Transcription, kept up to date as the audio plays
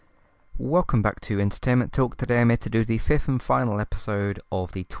Welcome back to Entertainment Talk. Today I'm here to do the fifth and final episode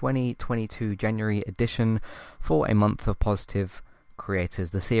of the 2022 January edition for a month of positive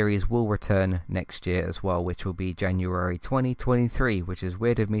creators. The series will return next year as well, which will be January 2023, which is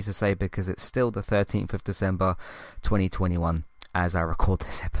weird of me to say because it's still the 13th of December 2021 as I record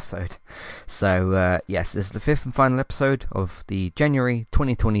this episode. So yes, this is the fifth and final episode of the January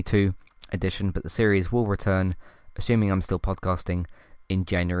 2022 edition, but the series will return, assuming I'm still podcasting, in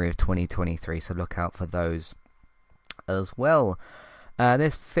January of 2023, so look out for those as well.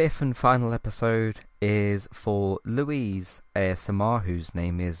 This fifth and final episode is for Louise ASMR, whose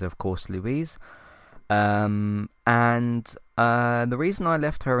name is of course Louise, and the reason I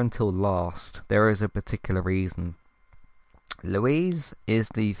left her until last, there is a particular reason. Louise is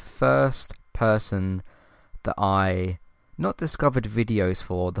the first person that I not discovered videos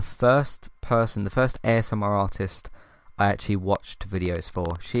for, the first ASMR artist I actually watched videos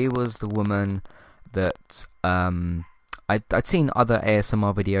for. She was the woman that I'd seen other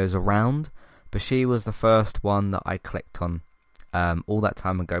ASMR videos around, but she was the first one that I clicked on all that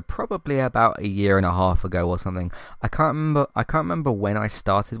time ago, probably about a year and a half ago or something. I can't remember when I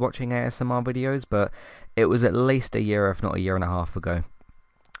started watching ASMR videos, but it was at least a year, if not a year and a half ago,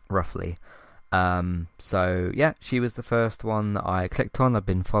 roughly. So yeah, she was the first one that I clicked on. I've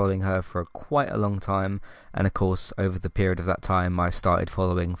been following her for quite a long time, and of course over the period of that time I started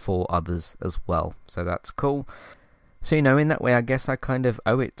following 4 others as well, so that's cool. So in that way I guess I kind of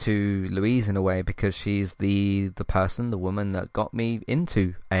owe it to Louise in a way, because she's the woman that got me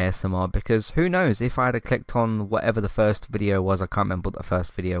into ASMR, because who knows, if I had clicked on whatever the first video was, I can't remember what the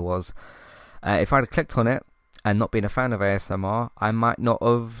first video was, if I had clicked on it and not been a fan of ASMR, I might not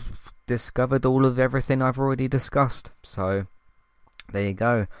have discovered all of everything I've already discussed. So there you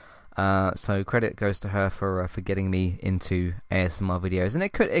go. So credit goes to her for getting me into ASMR videos, and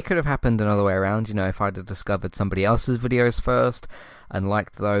it could have happened another way around. If I'd have discovered somebody else's videos first and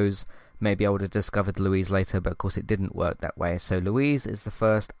liked those, maybe I would have discovered Louise later, but of course it didn't work that way. So Louise is the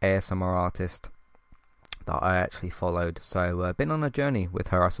first ASMR artist that I actually followed, so been on a journey with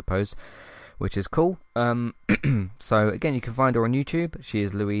her, I suppose, which is cool. So again, you can find her on YouTube. She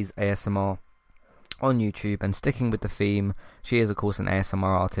is Louise ASMR on YouTube, and sticking with the theme, she is of course an ASMR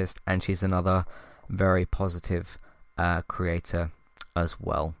artist, and she's another very positive creator as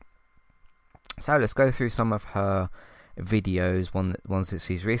well. So let's go through some of her videos, ones that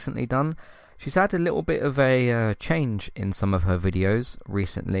she's recently done. She's had a little bit of a change in some of her videos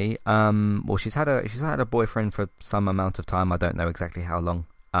recently. Well, she's had a boyfriend for some amount of time. I don't know exactly how long.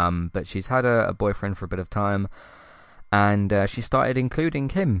 But she's had a boyfriend for a bit of time, and she started including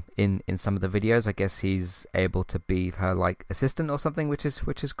him in some of the videos. I guess he's able to be her like assistant or something, which is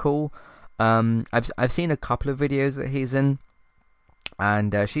cool. I've seen a couple of videos that he's in,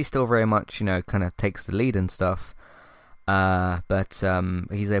 and she still very much kind of takes the lead and stuff. But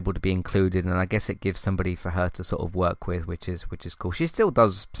he's able to be included, and I guess it gives somebody for her to sort of work with, which is cool. She still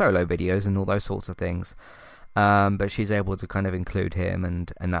does solo videos and all those sorts of things. But she's able to kind of include him,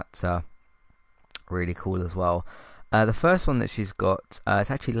 and that's really cool as well. The first one that she's got, it's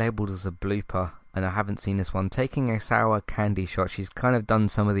actually labelled as a blooper, and I haven't seen this one. Taking a sour candy shot. She's kind of done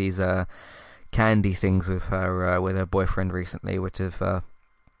some of these candy things with her boyfriend recently, which have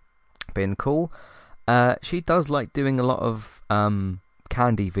been cool. She does like doing a lot of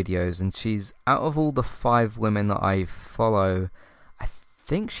candy videos, and she's, out of all the 5 women that I follow, I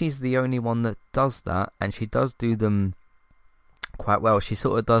think she's the only one that does that, and she does do them quite well. She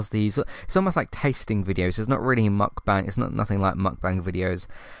sort of does these, it's almost like tasting videos. It's not really mukbang, it's nothing like mukbang videos,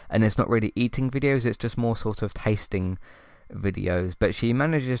 and it's not really eating videos, it's just more sort of tasting videos, but she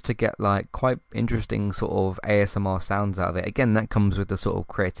manages to get like quite interesting sort of ASMR sounds out of it. Again, that comes with the sort of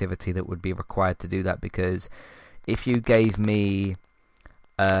creativity that would be required to do that, because if you gave me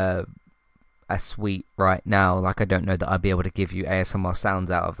a sweet right now, like, I don't know that I'd be able to give you ASMR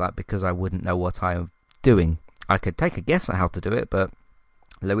sounds out of that, because I wouldn't know what I'm doing. I could take a guess at how to do it, but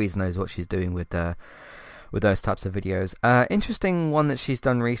Louise knows what she's doing with those types of videos. Interesting one that she's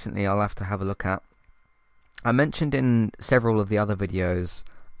done recently, I'll have to have a look at. I mentioned in several of the other videos,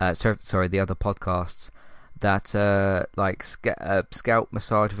 the other podcasts, that like scalp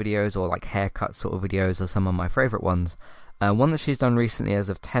massage videos or like haircut sort of videos are some of my favourite ones. One that she's done recently, as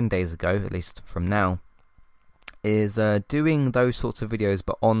of 10 days ago, at least from now, is doing those sorts of videos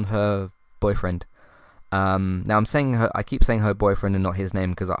but on her boyfriend. Now I keep saying her boyfriend and not his name,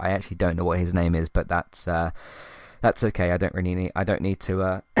 because I actually don't know what his name is, but that's okay. I don't need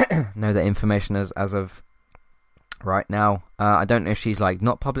to know that information as of right now. I don't know if she's like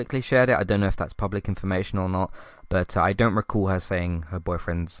not publicly shared it. I don't know if that's public information or not, but I don't recall her saying her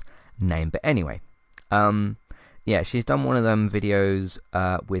boyfriend's name. But anyway, yeah, she's done one of them videos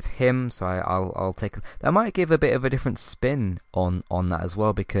with him, so I'll take that. Might give a bit of a different spin on that as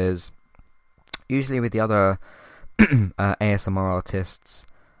well, because usually with the other ASMR artists,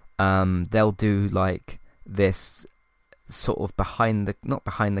 they'll do like this sort of not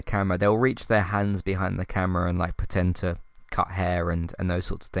behind the camera, they'll reach their hands behind the camera and like pretend to cut hair and those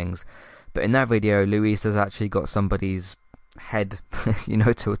sorts of things. But in that video, Louise has actually got somebody's head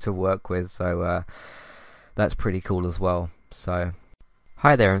to work with, so that's pretty cool as well. So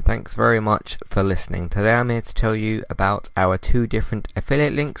hi there, and thanks very much for listening. Today I'm here to tell you about our 2 different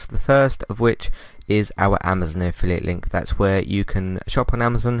affiliate links, the first of which is our Amazon affiliate link. That's where you can shop on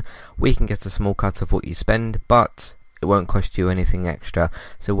Amazon. We can get a small cut of what you spend, but it won't cost you anything extra.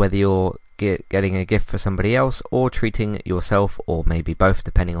 So whether you're getting a gift for somebody else or treating yourself, or maybe both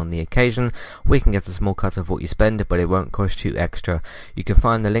depending on the occasion, we can get a small cut of what you spend, but it won't cost you extra. You can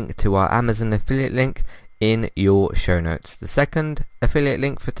find the link to our Amazon affiliate link in your show notes. The second affiliate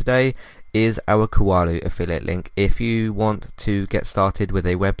link for today is our Kualu affiliate link. If you want to get started with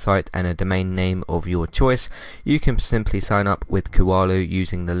a website and a domain name of your choice, you can simply sign up with Kualu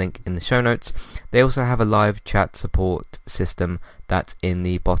using the link in the show notes. They also have a live chat support system that's in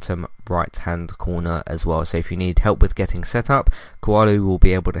the bottom right hand corner as well. So if you need help with getting set up, Kualu will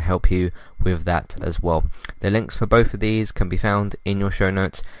be able to help you with that as well. The links for both of these can be found in your show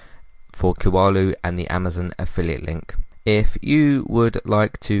notes for Kualu and the Amazon affiliate link. If you would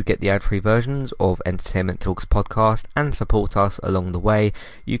like to get the ad-free versions of Entertainment Talks podcast and support us along the way,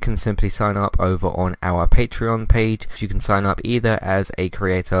 you can simply sign up over on our Patreon page. You can sign up either as a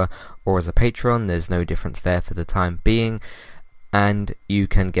creator or as a patron. There's no difference there for the time being, and you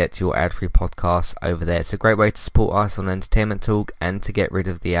can get your ad-free podcasts over there. It's a great way to support us on Entertainment Talk and to get rid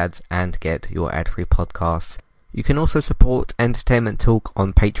of the ads and get your ad-free podcasts. You can also support Entertainment Talk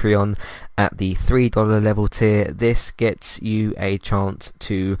on Patreon at the $3 level tier. This gets you a chance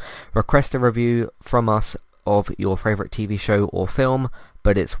to request a review from us of your favourite TV show or film,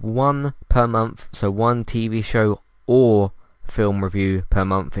 but it's one per month, so one TV show or film review per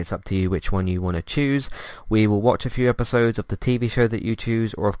month. It's up to you which one you want to choose. We will watch a few episodes of the TV show that you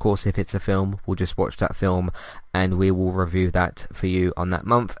choose, or of course if it's a film, we'll just watch that film and we will review that for you on that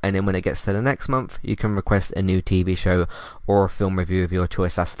month. And then when it gets to the next month, you can request a new TV show or a film review of your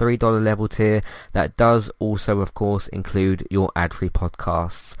choice. That's $3 level tier. That does also of course include your ad-free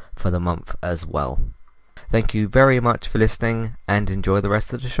podcasts for the month as well. Thank you very much for listening and enjoy the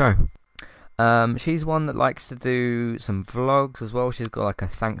rest of the show. She's one that likes to do some vlogs as well. She's got like a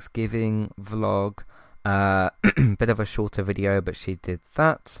Thanksgiving vlog, bit of a shorter video, but she did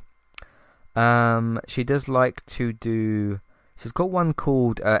that. She does like to do, she's got one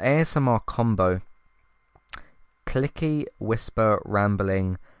called ASMR Combo, clicky, whisper,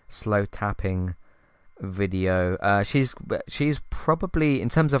 rambling, slow tapping video. She's probably, in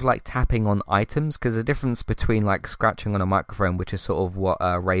terms of like tapping on items, because the difference between like scratching on a microphone, which is sort of what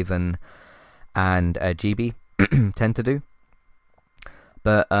Raven and GB tend to do,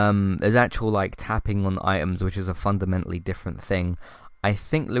 but there's actual like tapping on items, which is a fundamentally different thing. I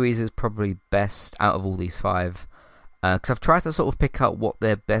think Louise is probably best out of all these 5, because I've tried to sort of pick out what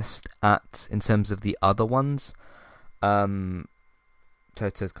they're best at in terms of the other ones, so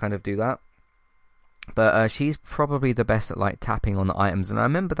to kind of do that. But she's probably the best at like tapping on the items, and I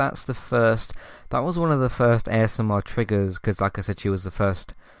remember that was one of the first ASMR triggers, because like I said, she was the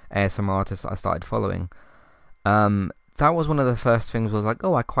first ASMR artist that I started following. That was one of the first things, was like,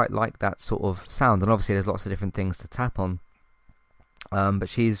 oh, I quite like that sort of sound, and obviously there's lots of different things to tap on, but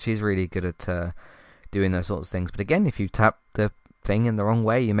she's really good at doing those sorts of things. But again, if you tap the thing in the wrong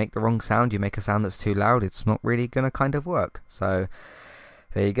way, you make the wrong sound, you make a sound that's too loud, it's not really going to kind of work. So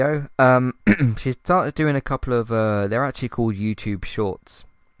there you go. She started doing a couple of, they're actually called YouTube Shorts.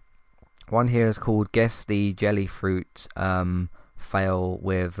 One here is called Guess the Jelly Fruit Fail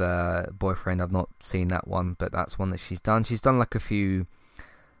with Boyfriend. I've not seen that one, but that's one that she's done. She's done like a few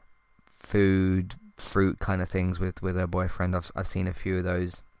fruit kind of things with her boyfriend. I've seen a few of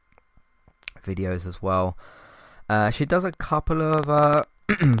those videos as well. She does a couple of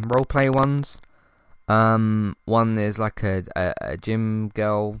roleplay ones. One is like a gym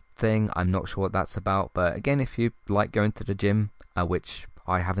girl thing. I'm not sure what that's about, but again, if you like going to the gym, which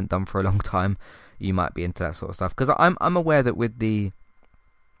I haven't done for a long time, you might be into that sort of stuff. Because I'm aware that with the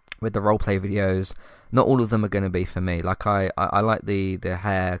roleplay videos, not all of them are going to be for me. Like I like the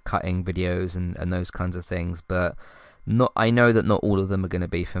hair cutting videos and those kinds of things, but I know that not all of them are going to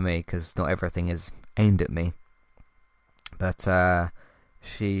be for me, because not everything is aimed at me. But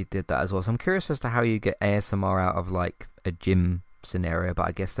she did that as well. So I'm curious as to how you get ASMR out of like a gym scenario, but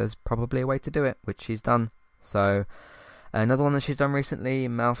I guess there's probably a way to do it, which she's done. So another one that she's done recently,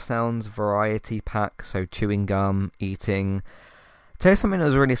 mouth sounds variety pack, so chewing gum, eating. Tell you something that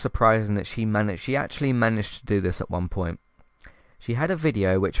was really surprising, that she actually managed to do this at one point. She had a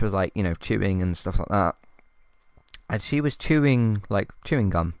video which was like, chewing and stuff like that, and she was chewing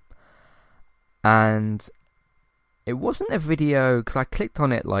gum, and it wasn't a video, because I clicked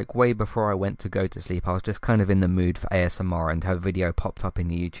on it like way before I went to go to sleep. I was just kind of in the mood for ASMR, and her video popped up in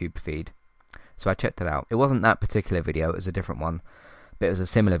the YouTube feed. So I checked it out. It wasn't that particular video, it was a different one, but it was a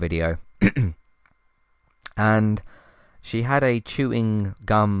similar video. And she had a chewing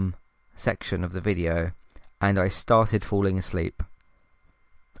gum section of the video, and I started falling asleep.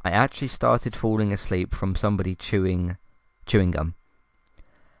 I actually started falling asleep from somebody chewing gum.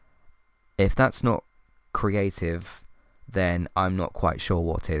 If that's not creative, then I'm not quite sure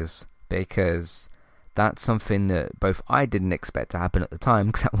what is, because that's something that both I didn't expect to happen at the time,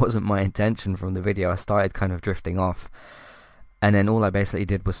 because that wasn't my intention from the video. I started kind of drifting off, and then all I basically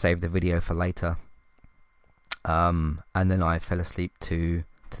did was save the video for later, and then I fell asleep to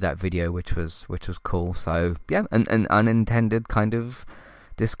that video, which was cool. So yeah, an unintended kind of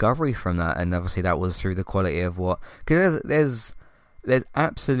discovery from that, and obviously that was through the quality of what, because there's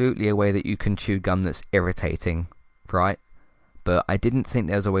absolutely a way that you can chew gum that's irritating, right? But I didn't think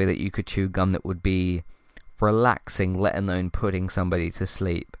there was a way that you could chew gum that would be relaxing, let alone putting somebody to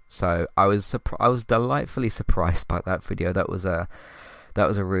sleep. So I was delightfully surprised by that video. That was a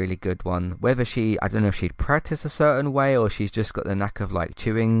really good one. Whether I don't know if she'd practiced a certain way, or she's just got the knack of like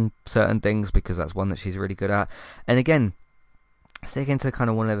chewing certain things, because that's one that she's really good at. And again, sticking to kind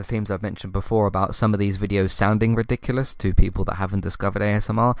of one of the themes I've mentioned before about some of these videos sounding ridiculous to people that haven't discovered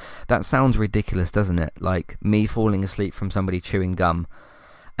ASMR. That sounds ridiculous, doesn't it? Like me falling asleep from somebody chewing gum.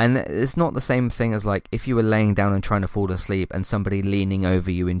 And it's not the same thing as like if you were laying down and trying to fall asleep and somebody leaning over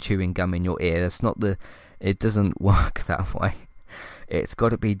you and chewing gum in your ear. It doesn't work that way. It's got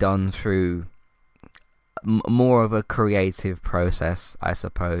to be done through more of a creative process, I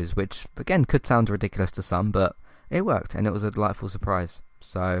suppose, which again could sound ridiculous to some, but it worked, and it was a delightful surprise.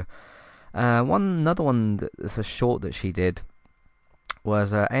 So, another one that's a short that she did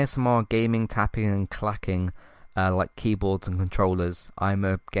was ASMR gaming, tapping, and clacking, like keyboards and controllers. I'm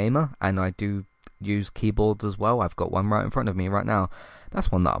a gamer, and I do use keyboards as well. I've got one right in front of me right now. That's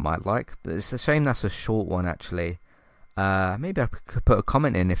one that I might like, but it's a shame that's a short one, actually. Maybe I could put a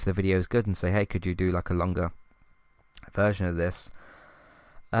comment in if the video is good and say, hey, could you do like a longer version of this?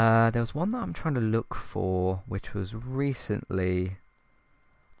 There was one that I'm trying to look for, which was recently.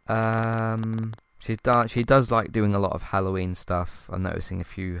 She does like doing a lot of Halloween stuff. I'm noticing a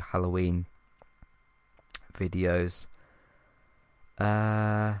few Halloween videos.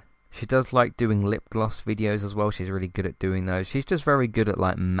 She does like doing lip gloss videos as well. She's really good at doing those. She's just very good at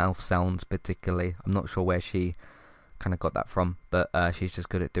like mouth sounds, particularly. I'm not sure where she kind of got that from, but she's just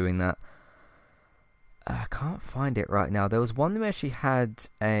good at doing that. I can't find it right now. There was one where she had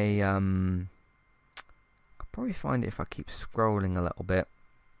a I'll probably find it if I keep scrolling a little bit.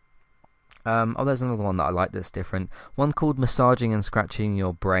 There's another one that I like that's different. One called Massaging and Scratching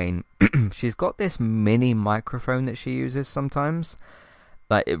Your Brain. She's got this mini microphone that she uses sometimes.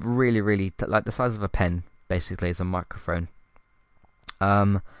 Like it really like the size of a pen, basically, is a microphone.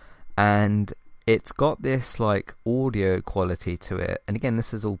 And it's got this like audio quality to it, and again,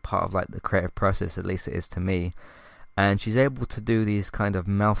 this is all part of like the creative process, at least it is to me. And she's able to do these kind of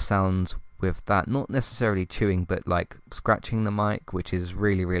mouth sounds with that, not necessarily chewing, but like scratching the mic, which is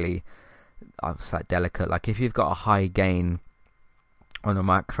really like delicate. Like if you've got a high gain on a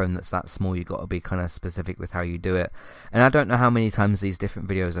microphone that's that small, you've got to be kind of specific with how you do it. And I don't know how many times these different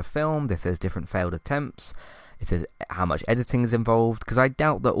videos are filmed, if there's different failed attempts, if there's how much editing is involved, because I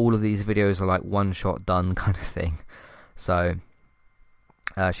doubt that all of these videos are like one shot done kind of thing. So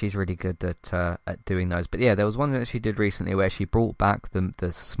she's really good at doing those. But yeah, there was one that she did recently where she brought back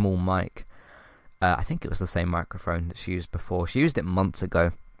the small mic. I think it was the same microphone that she used before. She used it months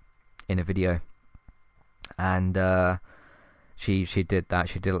ago in a video, and she did that.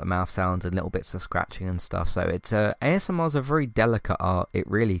 She did like mouth sounds and little bits of scratching and stuff. So it's ASMR's a very delicate art. It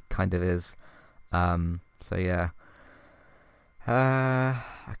really kind of is. So yeah, I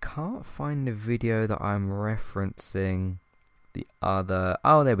can't find the video that I'm referencing.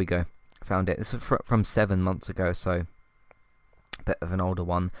 There we go, found it. This is from 7 months ago, so a bit of an older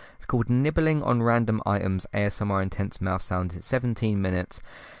one. It's called Nibbling on Random Items, ASMR Intense Mouth Sounds. It's 17 minutes.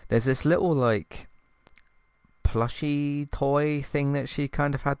 There's this little like plushy toy thing that she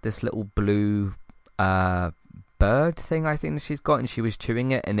kind of had, this little blue bird thing I think that she's got, and she was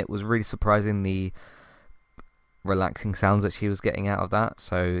chewing it, and it was really surprising the relaxing sounds that she was getting out of that.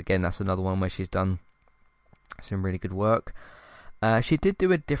 So again, that's another one where she's done some really good work. She did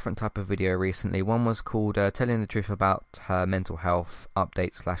do a different type of video recently. One was called Telling the Truth About Her Mental Health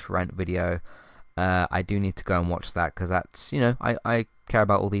Update/Rant video. I do need to go and watch that, because that's, I care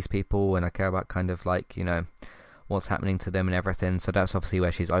about all these people, and I care about kind of like, what's happening to them and everything. So that's obviously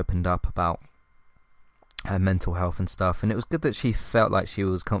where she's opened up about her mental health and stuff, and it was good that she felt like she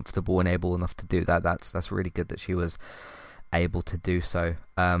was comfortable and able enough to do that. That's really good that she was able to do so,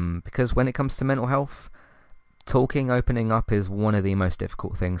 because when it comes to mental health, opening up is one of the most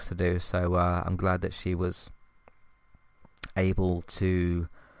difficult things to do. So I'm glad that she was able to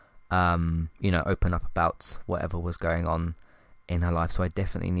open up about whatever was going on in her life. So I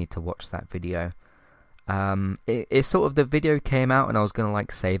definitely need to watch that video. It sort of, the video came out and I was gonna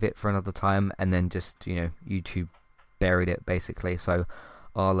like save it for another time, and then just YouTube buried it basically. So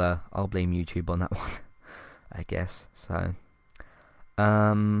I'll blame YouTube on that one, I guess. So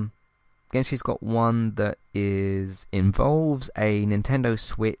again, she's got one that involves a Nintendo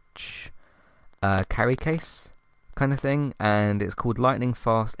Switch carry case kind of thing, and it's called Lightning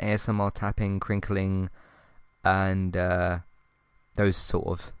Fast ASMR Tapping, Crinkling, and those sort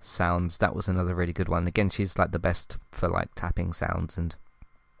of sounds. That was another really good one. Again, she's like the best for like tapping sounds and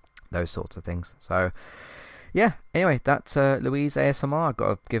those sorts of things. So yeah, anyway, that's Louise ASMR. I've got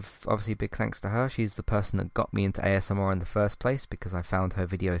to give obviously big thanks to her. She's the person that got me into ASMR in the first place, because I found her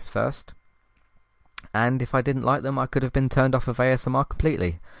videos first. And if I didn't like them, I could have been turned off of ASMR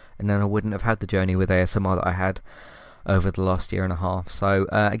completely, and then I wouldn't have had the journey with ASMR that I had over the last year and a half. So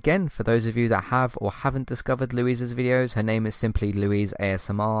again, for those of you that have or haven't discovered Louise's videos, her name is simply Louise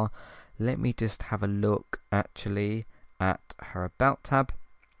ASMR. Let me just have a look actually at her About tab.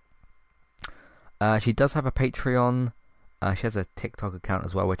 She does have a Patreon. She has a TikTok account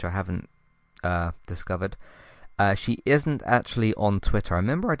as well, which I haven't discovered. She isn't actually on Twitter. I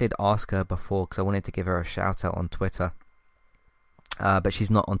remember I did ask her before, because I wanted to give her a shout out on Twitter. But she's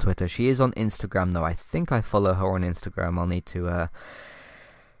not on Twitter. She is on Instagram though. I think I follow her on Instagram. I'll need to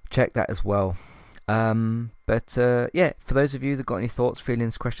check that as well. But yeah, for those of you that got any thoughts,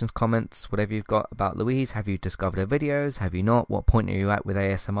 feelings, questions, comments, whatever you've got about Louise, have you discovered her videos? Have you not? What point are you at with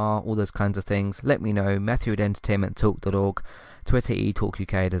ASMR? All those kinds of things. Let me know. Matthew@entertainmenttalk.org, Twitter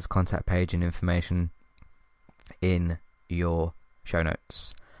eTalkUK. There's a contact page and information in your show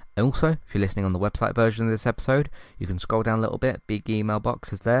notes. And also, if you're listening on the website version of this episode, you can scroll down a little bit. Big email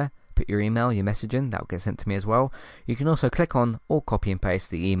box is there. Put your email, your message in. That will get sent to me as well. You can also click on or copy and paste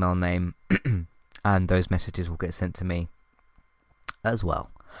the email name, and those messages will get sent to me as well.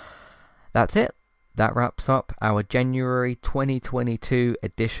 That's it. That wraps up our January 2022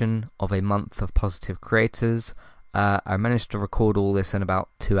 edition of A Month of Positive Creators. I managed to record all this in about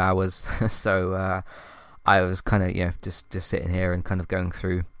 2 hours, so I was kind of just sitting here and kind of going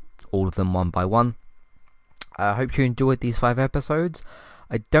through all of them one by one. I hope you enjoyed these 5 episodes.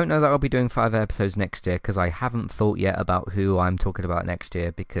 I don't know that I'll be doing 5 episodes next year, because I haven't thought yet about who I'm talking about next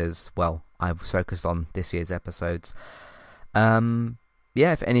year, because, well, I've focused on this year's episodes.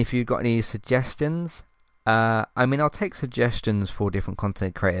 Yeah, if any of you got any suggestions, I mean, I'll take suggestions for different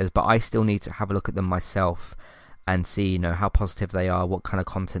content creators, but I still need to have a look at them myself and see, how positive they are, what kind of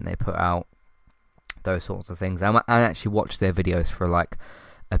content they put out, those sorts of things. And actually watch their videos for like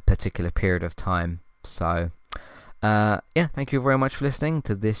a particular period of time. So yeah, thank you very much for listening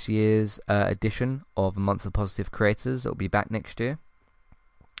to this year's edition of A Month of Positive Creators. It'll be back next year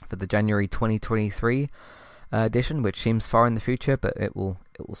for the January 2023 edition, which seems far in the future, but it will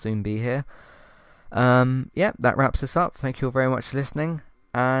soon be here. Yeah, that wraps us up. Thank you all very much for listening,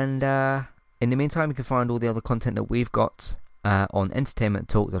 and in the meantime, you can find all the other content that we've got on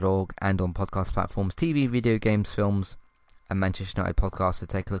entertainmenttalk.org and on podcast platforms, TV, video games, films, and Manchester United podcasts, so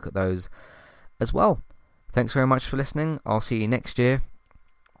take a look at those as well. Thanks very much for listening. I'll see you next year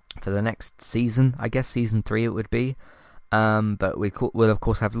for the next season. I guess season 3 it would be. But we'll of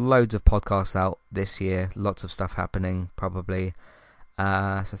course have loads of podcasts out this year. Lots of stuff happening probably.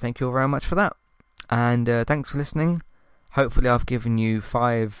 So thank you all very much for that. And thanks for listening. Hopefully I've given you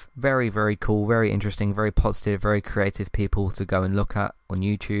 5 very, very cool, very interesting, very positive, very creative people to go and look at on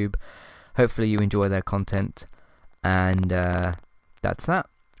YouTube. Hopefully you enjoy their content. And that's that.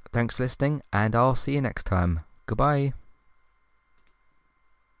 Thanks for listening, and I'll see you next time. Goodbye.